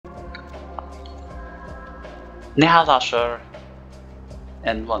Ni hao, Lasher.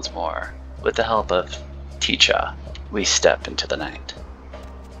 And once more, with the help of Ticha, we step into the night.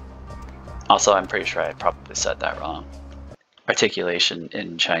 Also, I'm pretty sure I probably said that wrong. Articulation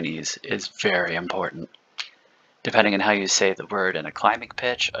in Chinese is very important. Depending on how you say the word in a climbing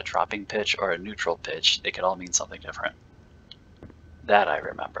pitch, a dropping pitch, or a neutral pitch, they could all mean something different. That I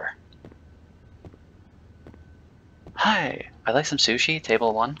remember. Hi, I'd like some sushi,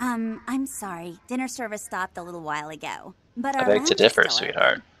 table 1. I'm sorry. Dinner service stopped a little while ago. But I our beg to lounge is differ, still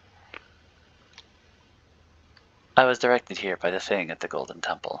sweetheart. open. I was directed here by the thing at the Golden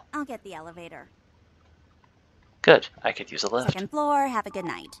Temple. I'll get the elevator. Good, I could use a lift. Second floor, have a good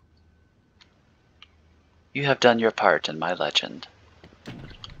night. You have done your part in my legend.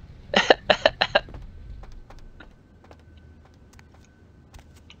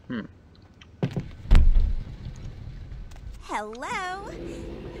 Hello? Hey,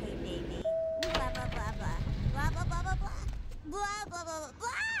 baby. Blah, blah, blah, blah. Blah, blah, blah, blah, blah. Blah, blah, blah, blah,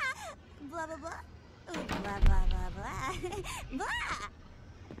 blah. Blah, blah, blah. Ooh, blah, blah, blah, blah. Blah!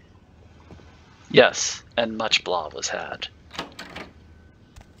 Yes, and much blah was had.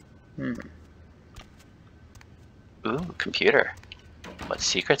 Ooh, computer. What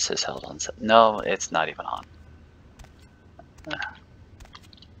secrets is held on? No, it's not even on.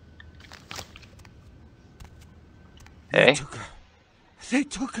 Hey? They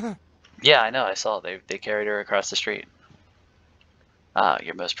took her. Yeah, I know, I saw. They carried her across the street. Ah,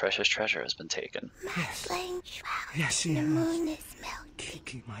 your most precious treasure has been taken. Yes, she has.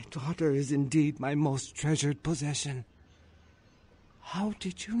 Kiki, my daughter, is indeed my most treasured possession. How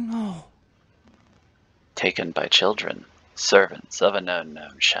did you know? Taken by children, servants of an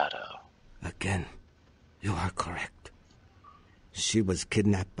unknown shadow. Again, you are correct. She was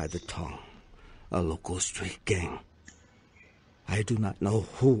kidnapped by the Tong, a local street gang. I do not know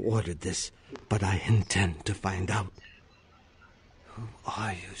who ordered this, but I intend to find out. Who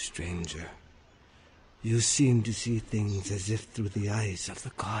are you, stranger? You seem to see things as if through the eyes of the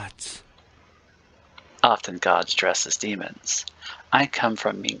gods. Often gods dress as demons. I come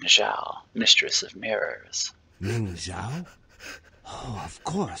from Ming Zhao, mistress of mirrors. Ming Zhao? Oh, of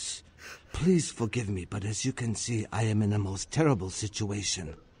course. Please forgive me, but as you can see, I am in a most terrible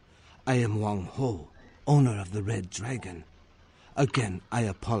situation. I am Wang Ho, owner of the Red Dragon. Again, I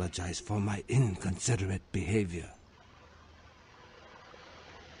apologize for my inconsiderate behavior.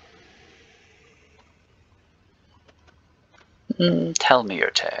 Tell me your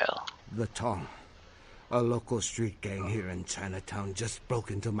tale. The Tong, a local street gang here in Chinatown, just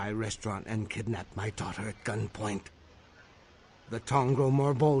broke into my restaurant and kidnapped my daughter at gunpoint. The Tong grow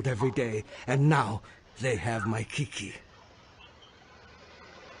more bold every day, and now they have my Kiki.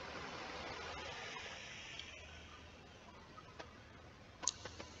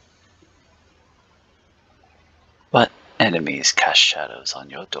 What enemies cast shadows on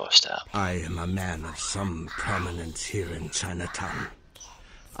your doorstep? I am a man of some prominence here in Chinatown.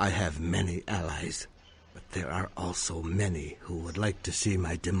 I have many allies, but there are also many who would like to see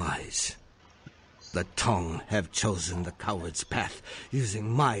my demise. The Tong have chosen the coward's path, using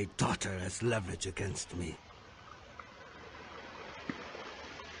my daughter as leverage against me.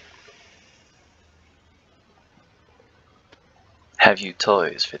 Have you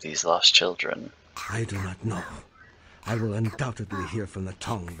toys for these lost children? I do not know. I will undoubtedly hear from the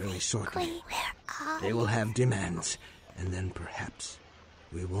Tong very shortly. They will have demands, and then perhaps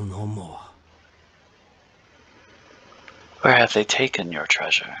we will know more. Where have they taken your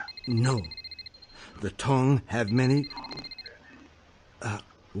treasure? No. The Tong have many...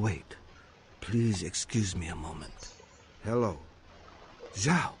 wait. Please excuse me a moment. Hello.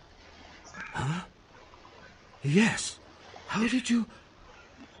 Zhao. Huh? Yes. How did you...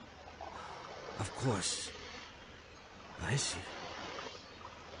 Of course. I see.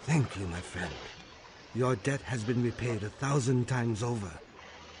 Thank you, my friend. Your debt has been repaid 1,000 times over.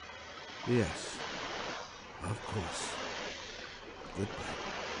 Yes. Of course. Goodbye.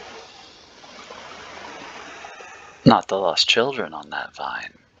 Not the lost children on that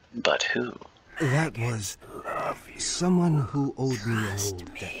vine, but who? That was someone who owed me an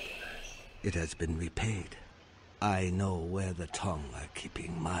old debt. It has been repaid. I know where the Tong are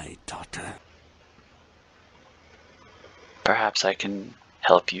keeping my daughter. Perhaps I can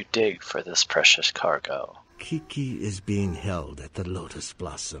help you dig for this precious cargo. Kiki is being held at the Lotus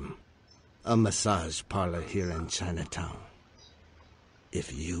Blossom, a massage parlor here in Chinatown.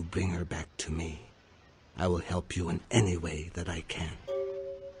 If you bring her back to me, I will help you in any way that I can.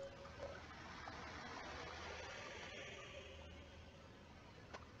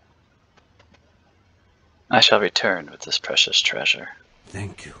 I shall return with this precious treasure.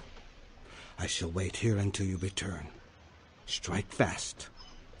 Thank you. I shall wait here until you return. Strike fast.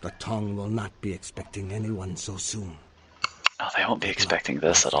 The Tong will not be expecting anyone so soon. Oh, they won't be expecting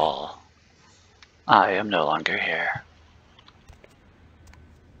this at all. I am no longer here.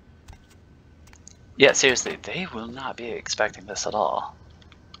 Yeah, seriously, they will not be expecting this at all.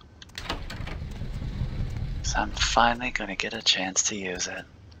 So I'm finally gonna get a chance to use it.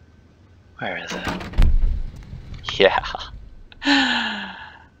 Where is it? Yeah.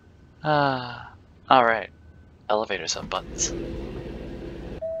 Alright. Elevators have buttons.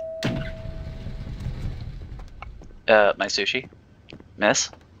 My sushi? Miss?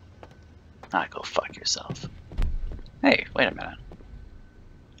 Ah, go fuck yourself. Hey, wait a minute.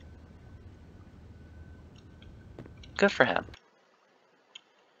 Good for him.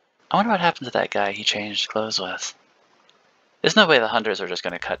 I wonder what happened to that guy he changed clothes with. There's no way the hunters are just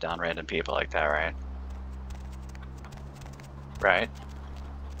gonna cut down random people like that, right? Right?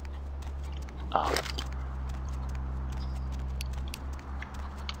 Oh.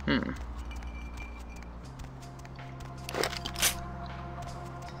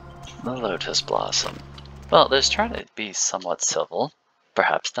 The Lotus Blossom. Well, there's trying to be somewhat civil.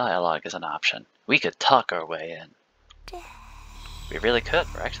 Perhaps dialogue is an option. We could talk our way in. We really could.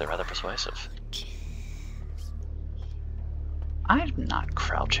 We're actually rather persuasive. I'm not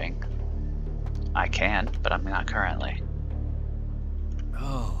crouching. I can, but I'm not currently.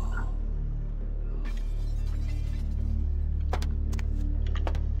 Oh.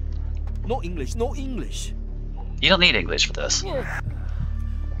 No English, no English. You don't need English for this.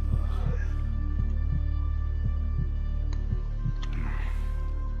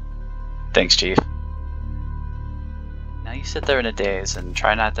 Thanks, Chief. Now you sit there in a daze and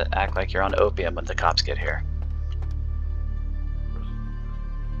try not to act like you're on opium when the cops get here.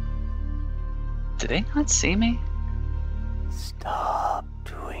 Do they not see me? Stop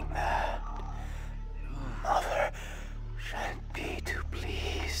doing that. Mother shan't be too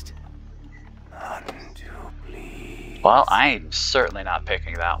pleased. None too pleased. Well, I'm certainly not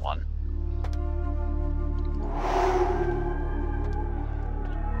picking that one.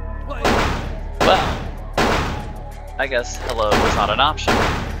 Well, I guess hello was not an option.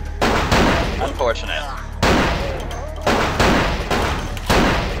 Unfortunate.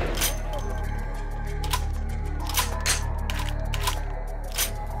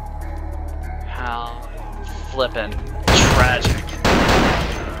 How flippin' tragic.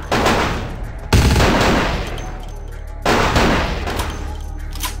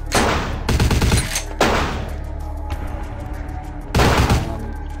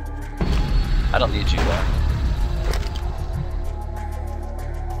 I don't need you there.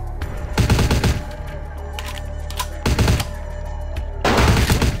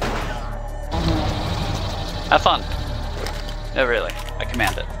 Have fun. No, really. I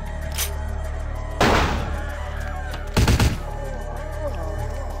command it.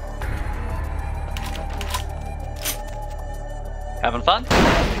 Having fun?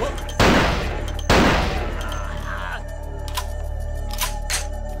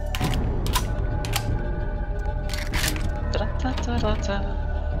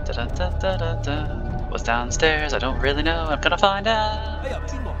 What's downstairs? I don't really know. I'm gonna find out.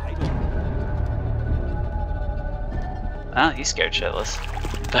 Ah, he's scared shitless.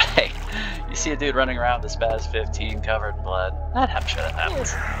 But hey, you see a dude running around with Spaz 15 covered in blood. That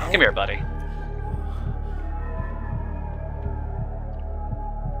happens. Come here, buddy.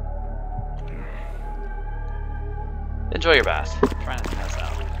 Enjoy your bath. Try not to pass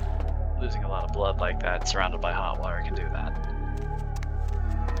out. Losing a lot of blood like that, surrounded by hot water, can do that.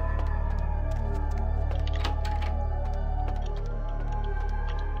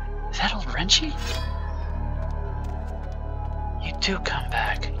 Is that old Renchi? You do come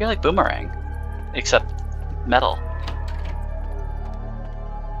back. You're like Boomerang. Except metal.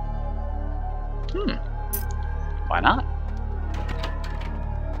 Why not?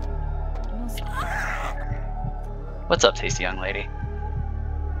 What's up, tasty young lady?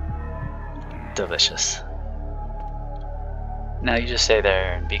 Delicious. Now you just stay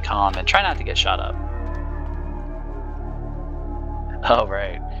there and be calm and try not to get shot up. Oh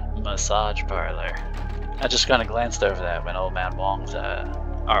right, massage parlor. I just kinda glanced over that when old man Wong's,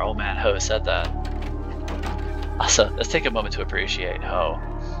 our old man Ho said that. Also, let's take a moment to appreciate Ho.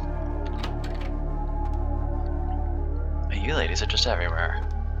 You ladies are just everywhere.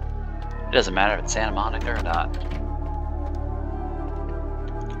 It doesn't matter if it's Santa Monica or not.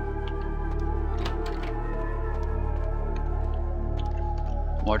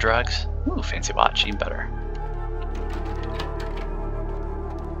 More drugs? Ooh, fancy watch, even better.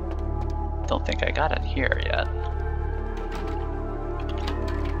 Don't think I got it here yet.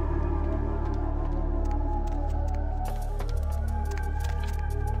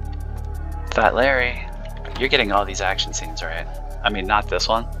 Fat Larry, you're getting all these action scenes, right? I mean, not this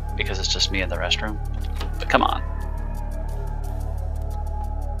one, because it's just me in the restroom. But come on.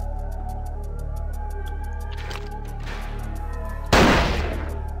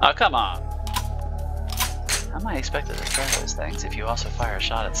 Oh, come on. How am I expected to throw those things if you also fire a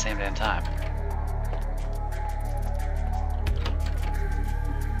shot at the same damn time?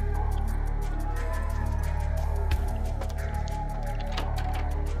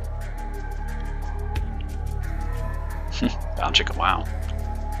 Bound chicken, wow.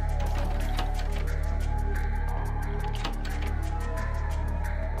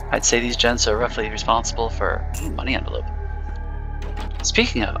 I'd say these gens are roughly responsible for money envelope.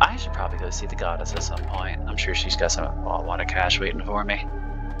 Speaking of, I should probably go see the goddess at some point. I'm sure she's got some wad of cash waiting for me.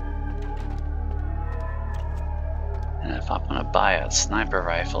 And if I'm gonna buy a sniper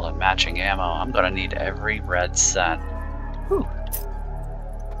rifle and matching ammo, I'm gonna need every red cent. Whew.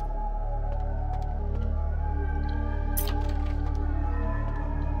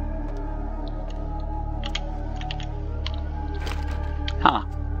 Huh.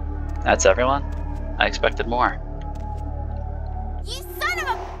 That's everyone? I expected more. You son of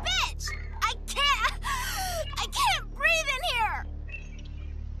a bitch! I can't breathe in here!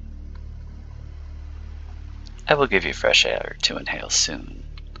 I will give you fresh air to inhale soon.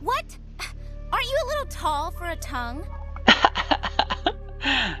 What? Aren't you a little tall for a tongue?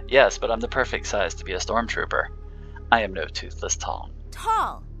 Yes, but I'm the perfect size to be a stormtrooper. I am no toothless Tom.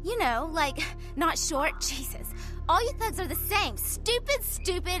 Tall. You know, like, not short. Jesus. All you thugs are the same. Stupid,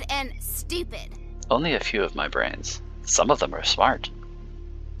 stupid, and stupid. Only a few of my brains. Some of them are smart.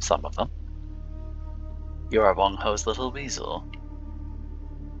 Some of them. You're Wong Ho's little weasel.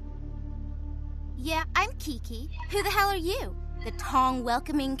 Yeah, I'm Kiki. Who the hell are you? The Tong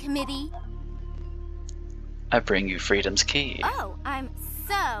Welcoming Committee? I bring you freedom's key. Oh, I'm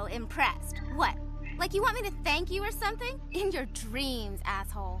so impressed. What? Like you want me to thank you or something? In your dreams,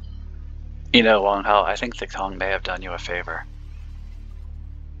 asshole. You know, Wong Ho, I think the Tong may have done you a favor.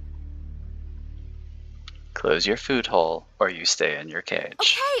 Close your food hole, or you stay in your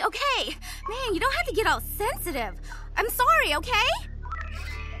cage. Okay. Man, you don't have to get all sensitive. I'm sorry, okay?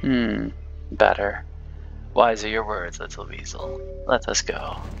 Better. Wise are your words, little weasel. Let us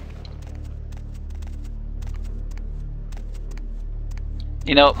go.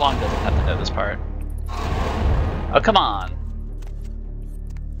 You know what? Wong doesn't have to know this part. Oh, come on.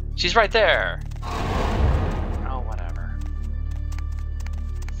 She's right there. Oh, whatever.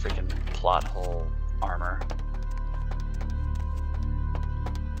 Freaking plot hole armor.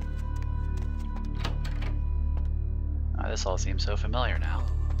 Oh, this all seems so familiar now.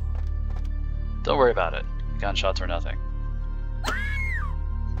 Don't worry about it. Gunshots are nothing.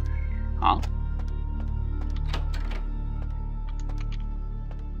 Huh?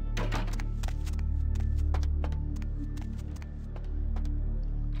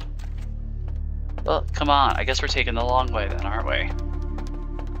 Well, come on. I guess we're taking the long way then, aren't we?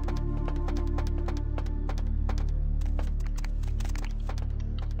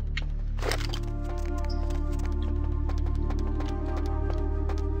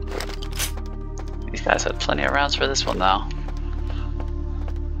 These guys had plenty of rounds for this one, though.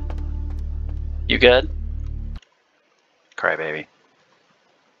 You good? Crybaby.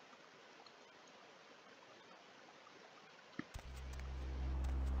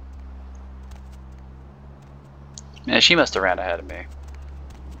 Man, she must have ran ahead of me.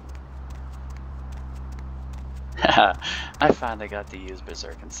 I finally got to use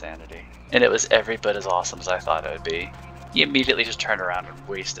Berserk Insanity, and it was every bit as awesome as I thought it would be. He immediately just turned around and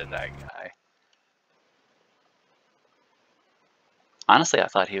wasted that guy. Honestly, I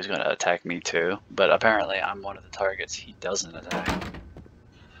thought he was going to attack me too, but apparently I'm one of the targets he doesn't attack.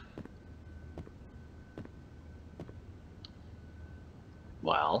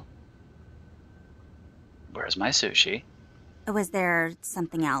 Well, where's my sushi? Was there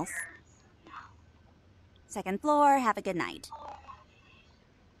something else? Second floor, have a good night.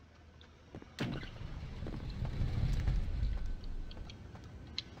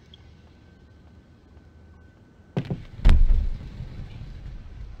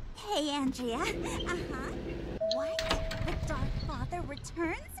 Hey, Andrea. Uh-huh. What? The Dark Father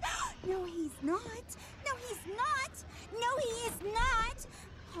returns? No, he's not. No, he's not. No, he is not.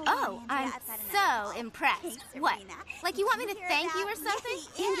 Oh, I'm so impressed. What? Like you want me to thank you or something?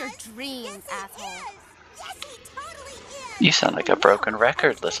 In your dreams, asshole. Yes, he totally is. You sound like a broken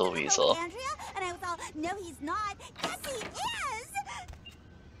record, little weasel. And I was all, no, he's not. Yes, he is.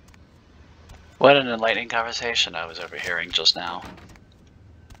 What an enlightening conversation I was overhearing just now.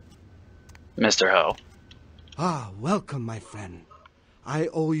 Mr. Ho. Ah, welcome, my friend. I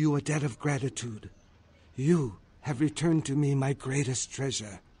owe you a debt of gratitude. You have returned to me my greatest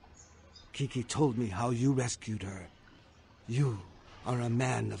treasure. Kiki told me how you rescued her. You are a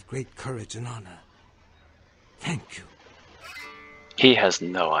man of great courage and honor. Thank you. He has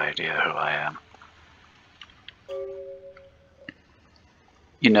no idea who I am.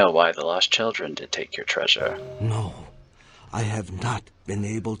 You know why the lost children did take your treasure. No, I have not been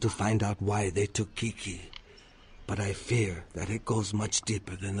able to find out why they took Kiki. But I fear that it goes much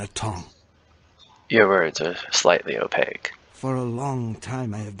deeper than the tongue. Your words are slightly opaque. For a long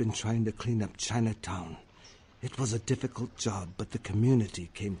time I have been trying to clean up Chinatown. It was a difficult job, but the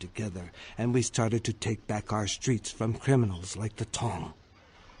community came together, and we started to take back our streets from criminals like the Tong.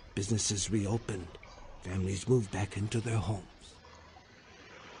 Businesses reopened. Families moved back into their homes.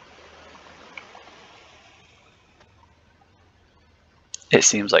 It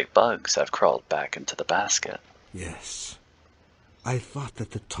seems like bugs have crawled back into the basket. Yes. I thought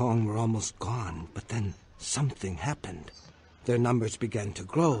that the Tong were almost gone, but then something happened. Their numbers began to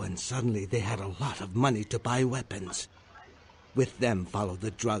grow, and suddenly they had a lot of money to buy weapons. With them followed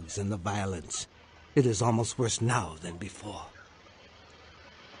the drugs and the violence. It is almost worse now than before.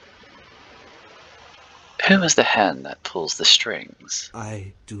 Who is the hen that pulls the strings?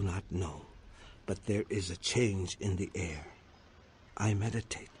 I do not know, but there is a change in the air. I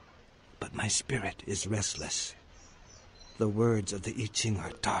meditate, but my spirit is restless. The words of the I Ching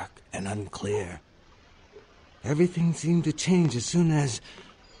are dark and unclear. Everything seemed to change as soon as...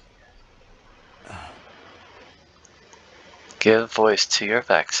 Give voice to your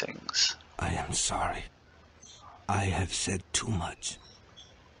vexings. I am sorry. I have said too much.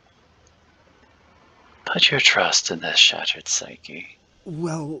 Put your trust in this shattered psyche.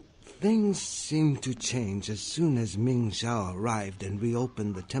 Well, things seemed to change as soon as Ming Xiao arrived and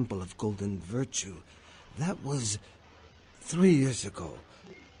reopened the Temple of Golden Virtue. That was 3 years ago.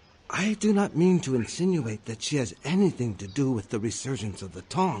 I do not mean to insinuate that she has anything to do with the resurgence of the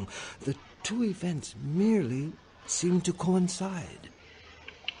Tong. The two events merely seem to coincide.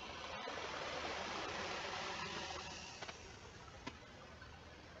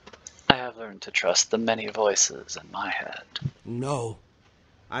 I have learned to trust the many voices in my head. No,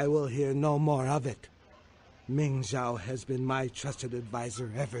 I will hear no more of it. Ming Xiao has been my trusted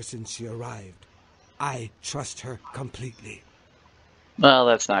advisor ever since she arrived. I trust her completely. Well,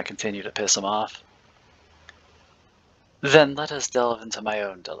 let's not continue to piss him off. Then let us delve into my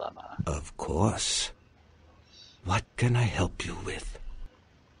own dilemma. Of course. What can I help you with?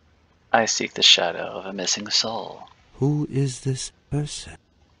 I seek the shadow of a missing soul. Who is this person?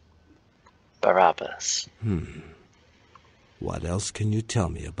 Barabbas. What else can you tell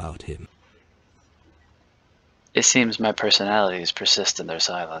me about him? It seems my personalities persist in their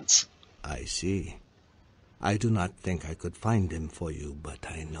silence. I see. I do not think I could find him for you, but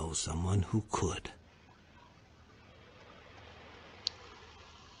I know someone who could.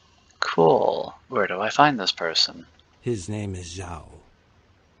 Cool. Where do I find this person? His name is Zhao.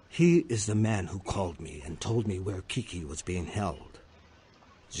 He is the man who called me and told me where Kiki was being held.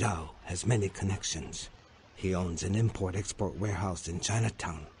 Zhao has many connections. He owns an import-export warehouse in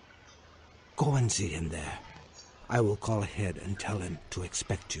Chinatown. Go and see him there. I will call ahead and tell him to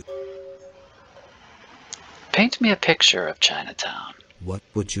expect you. Paint me a picture of Chinatown. What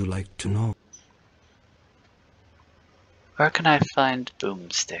would you like to know? Where can I find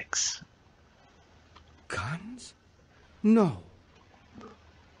boomsticks? Guns? No.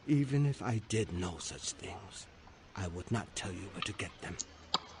 Even if I did know such things, I would not tell you where to get them.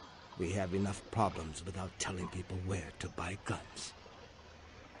 We have enough problems without telling people where to buy guns.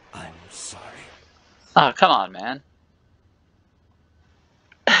 I'm sorry. Oh, come on, man.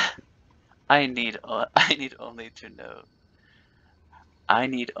 I need only to know. I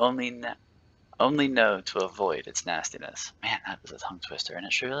need only know to avoid its nastiness. Man, that was a tongue twister, and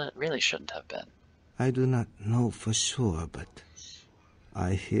it really shouldn't have been. I do not know for sure, but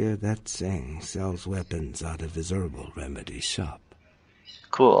I hear that Zhang sells weapons out of his herbal remedy shop.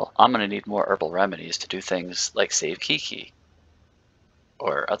 Cool. I'm gonna need more herbal remedies to do things like save Kiki.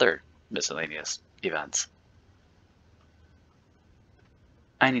 Or other miscellaneous events.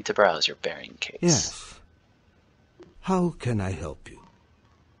 I need to browse your bearing case. Yes. How can I help you?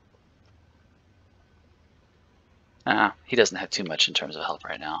 He doesn't have too much in terms of help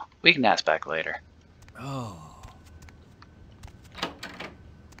right now. We can ask back later. Oh.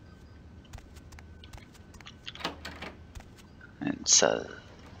 And so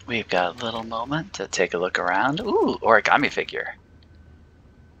we've got a little moment to take a look around. Ooh, origami figure.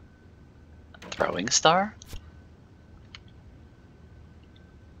 Throwing star?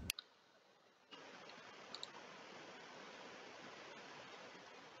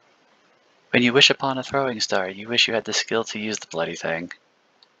 When you wish upon a throwing star, you wish you had the skill to use the bloody thing.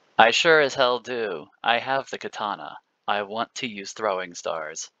 I sure as hell do. I have the katana. I want to use throwing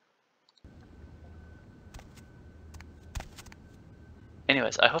stars.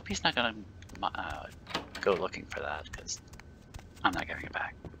 Anyways, I hope he's not gonna go looking for that, because I'm not getting it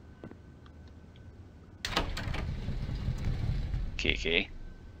back. Kiki.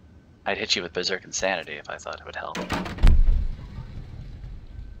 I'd hit you with Berserk Insanity if I thought it would help.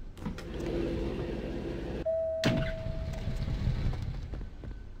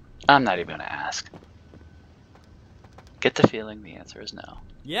 I'm not even gonna ask. Get the feeling the answer is no.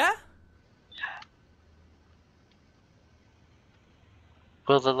 Yeah?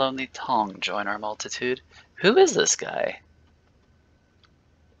 Will the lonely Tong join our multitude? Who is this guy?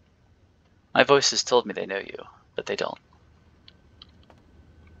 My voices told me they know you, but they don't.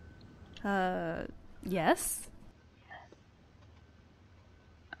 Yes?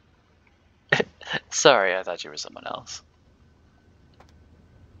 Sorry, I thought you were someone else.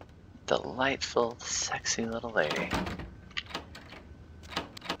 Delightful, sexy little lady.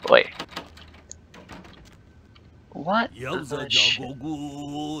 Wait. What the shit?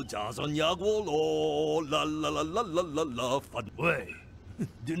 Wait,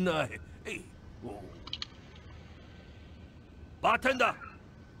 didn't I? Hey, bartender,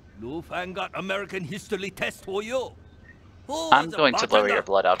 Lu Fang got American history test for you. I'm going to lower your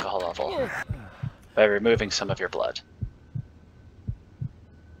blood alcohol level by removing some of your blood.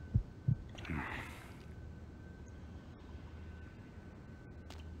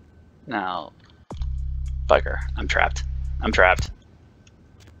 Now, bugger, I'm trapped. I'm trapped.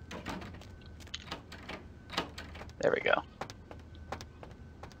 There we go.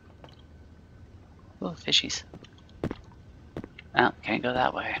 Ooh, fishies. Oh, can't go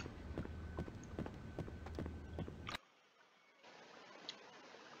that way.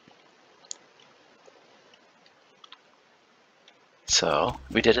 So,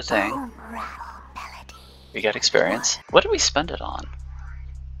 we did a thing. We got experience. What did we spend it on?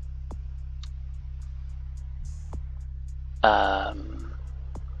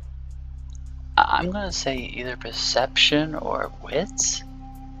 I'm gonna say either perception or wits.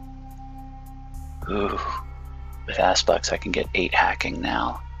 Ooh, with Aspects I can get 8 hacking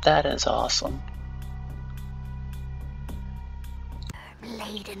now. That is awesome.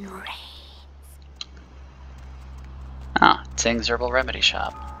 Laden rain. Ah, Tsing's Herbal Remedy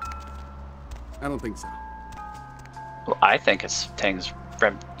Shop. I don't think so. Well, I think it's Tang's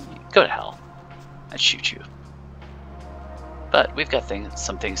Go to hell. I'd shoot you. But we've got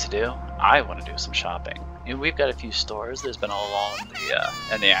some things to do. I want to do some shopping. We've got a few stores. There's been a lull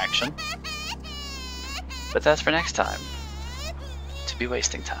in the action. But that's for next time. To be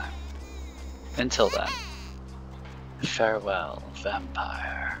wasting time. Until then, farewell,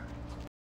 vampire.